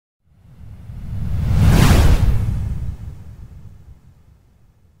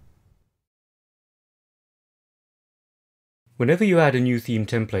Whenever you add a new theme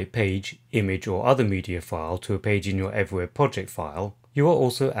template page, image or other media file to a page in your EverWeb project file, you are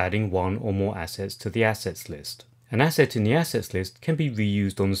also adding one or more assets to the assets list. An asset in the assets list can be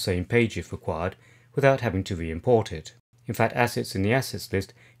reused on the same page if required without having to re-import it. In fact, assets in the assets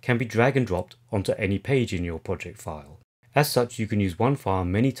list can be drag and dropped onto any page in your project file. As such, you can use one file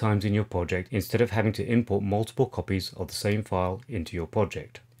many times in your project instead of having to import multiple copies of the same file into your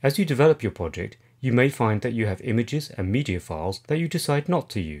project. As you develop your project, you may find that you have images and media files that you decide not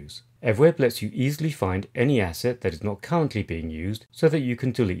to use. EverWeb lets you easily find any asset that is not currently being used so that you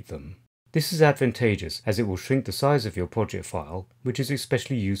can delete them. This is advantageous as it will shrink the size of your project file, which is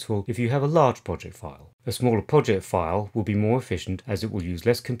especially useful if you have a large project file. A smaller project file will be more efficient as it will use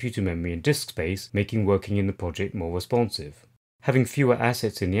less computer memory and disk space, making working in the project more responsive. Having fewer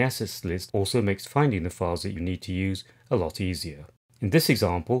assets in the assets list also makes finding the files that you need to use a lot easier. In this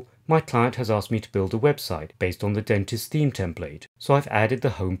example, my client has asked me to build a website based on the dentist theme template, so I've added the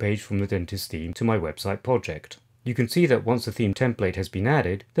homepage from the dentist theme to my website project. You can see that once the theme template has been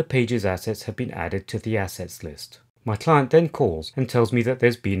added, the page's assets have been added to the assets list. My client then calls and tells me that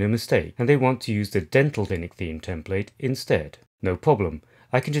there's been a mistake and they want to use the dental clinic theme template instead. No problem,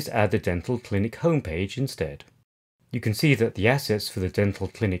 I can just add the dental clinic homepage instead. You can see that the assets for the dental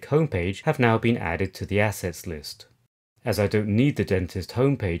clinic homepage have now been added to the assets list. As I don't need the dentist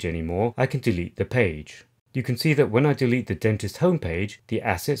homepage anymore, I can delete the page. You can see that when I delete the dentist homepage, the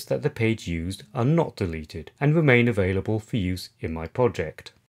assets that the page used are not deleted and remain available for use in my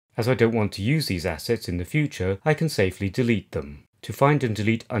project. As I don't want to use these assets in the future, I can safely delete them. To find and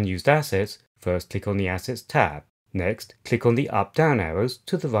delete unused assets, first click on the Assets tab. Next, click on the up-down arrows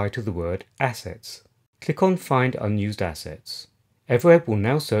to the right of the word Assets. Click on Find Unused Assets. EverWeb will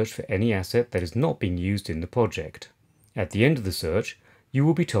now search for any asset that is not being used in the project. At the end of the search, you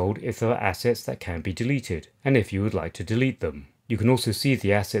will be told if there are assets that can be deleted, and if you would like to delete them. You can also see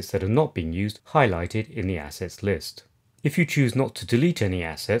the assets that are not being used highlighted in the assets list. If you choose not to delete any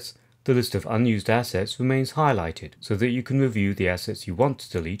assets, the list of unused assets remains highlighted so that you can review the assets you want to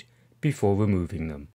delete before removing them.